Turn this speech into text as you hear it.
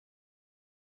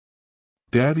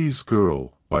Daddy's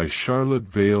Girl, by Charlotte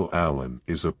Vale Allen,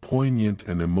 is a poignant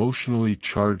and emotionally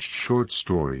charged short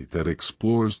story that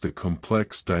explores the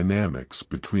complex dynamics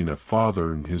between a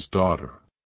father and his daughter.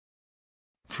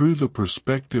 Through the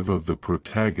perspective of the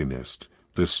protagonist,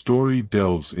 the story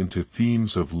delves into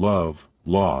themes of love,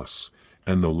 loss,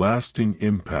 and the lasting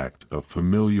impact of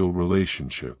familial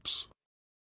relationships.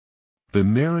 The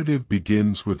narrative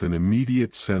begins with an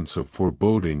immediate sense of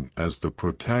foreboding as the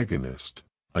protagonist,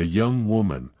 a young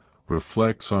woman,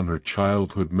 reflects on her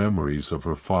childhood memories of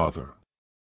her father.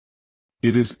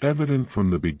 It is evident from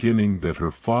the beginning that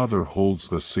her father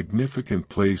holds a significant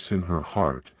place in her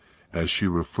heart, as she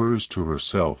refers to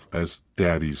herself as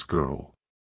Daddy's Girl.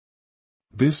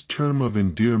 This term of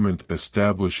endearment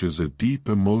establishes a deep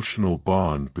emotional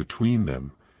bond between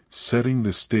them, setting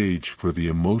the stage for the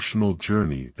emotional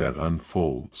journey that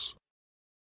unfolds.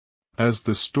 As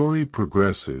the story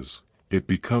progresses, it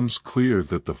becomes clear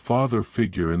that the father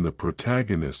figure in the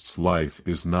protagonist's life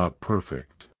is not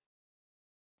perfect.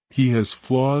 He has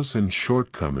flaws and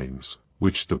shortcomings,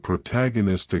 which the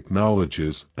protagonist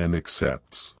acknowledges and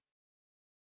accepts.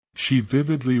 She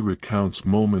vividly recounts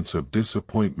moments of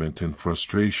disappointment and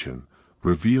frustration,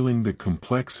 revealing the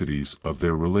complexities of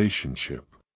their relationship.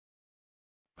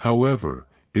 However,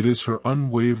 it is her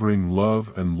unwavering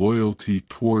love and loyalty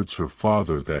towards her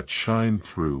father that shine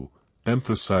through,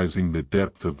 emphasizing the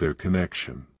depth of their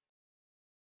connection.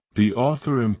 The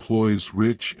author employs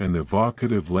rich and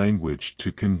evocative language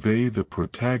to convey the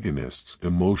protagonist's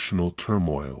emotional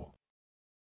turmoil.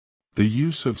 The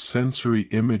use of sensory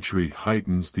imagery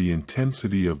heightens the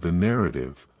intensity of the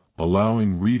narrative,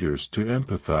 allowing readers to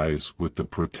empathize with the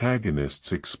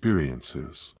protagonist's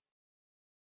experiences.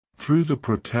 Through the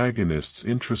protagonist's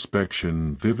introspection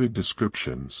and vivid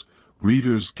descriptions,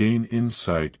 readers gain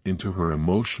insight into her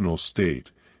emotional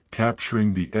state,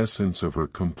 capturing the essence of her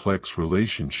complex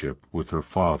relationship with her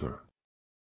father.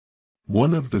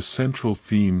 One of the central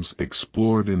themes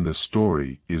explored in the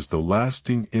story is the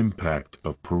lasting impact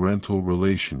of parental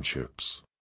relationships.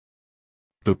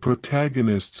 The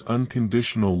protagonist's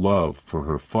unconditional love for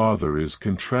her father is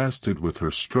contrasted with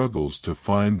her struggles to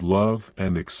find love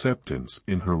and acceptance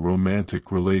in her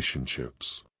romantic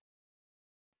relationships.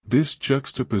 This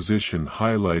juxtaposition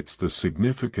highlights the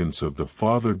significance of the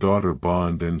father-daughter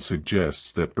bond and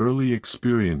suggests that early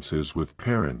experiences with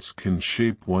parents can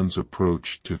shape one's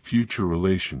approach to future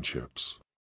relationships.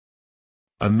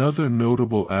 Another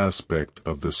notable aspect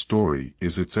of the story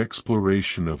is its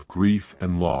exploration of grief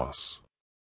and loss.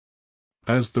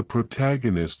 As the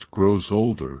protagonist grows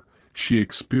older, she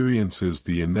experiences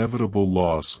the inevitable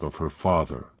loss of her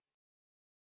father.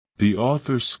 The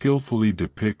author skillfully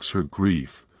depicts her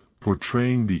grief,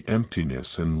 portraying the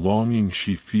emptiness and longing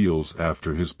she feels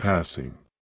after his passing.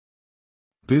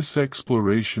 This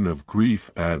exploration of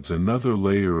grief adds another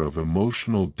layer of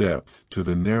emotional depth to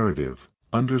the narrative,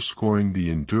 underscoring the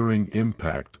enduring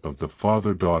impact of the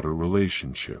father-daughter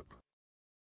relationship.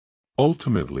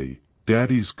 Ultimately,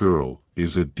 Daddy's Girl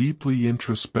is a deeply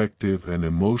introspective and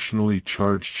emotionally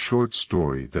charged short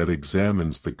story that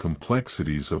examines the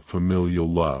complexities of familial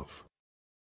love.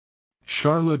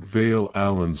 Charlotte Vale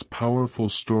Allen's powerful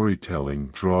storytelling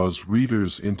draws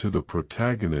readers into the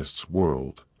protagonist's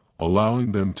world,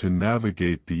 allowing them to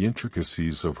navigate the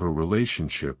intricacies of her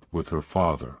relationship with her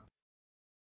father.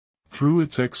 Through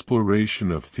its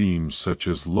exploration of themes such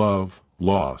as love,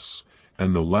 loss,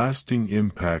 and the lasting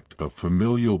impact of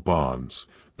familial bonds,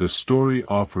 the story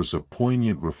offers a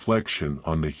poignant reflection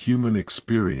on the human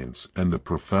experience and the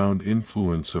profound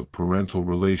influence of parental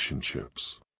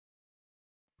relationships.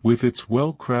 With its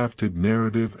well-crafted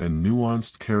narrative and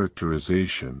nuanced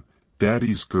characterization,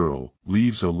 Daddy's Girl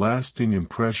leaves a lasting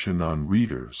impression on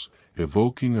readers,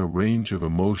 evoking a range of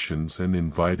emotions and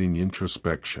inviting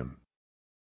introspection.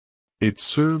 It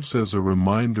serves as a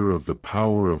reminder of the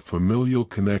power of familial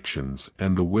connections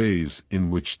and the ways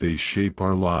in which they shape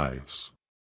our lives.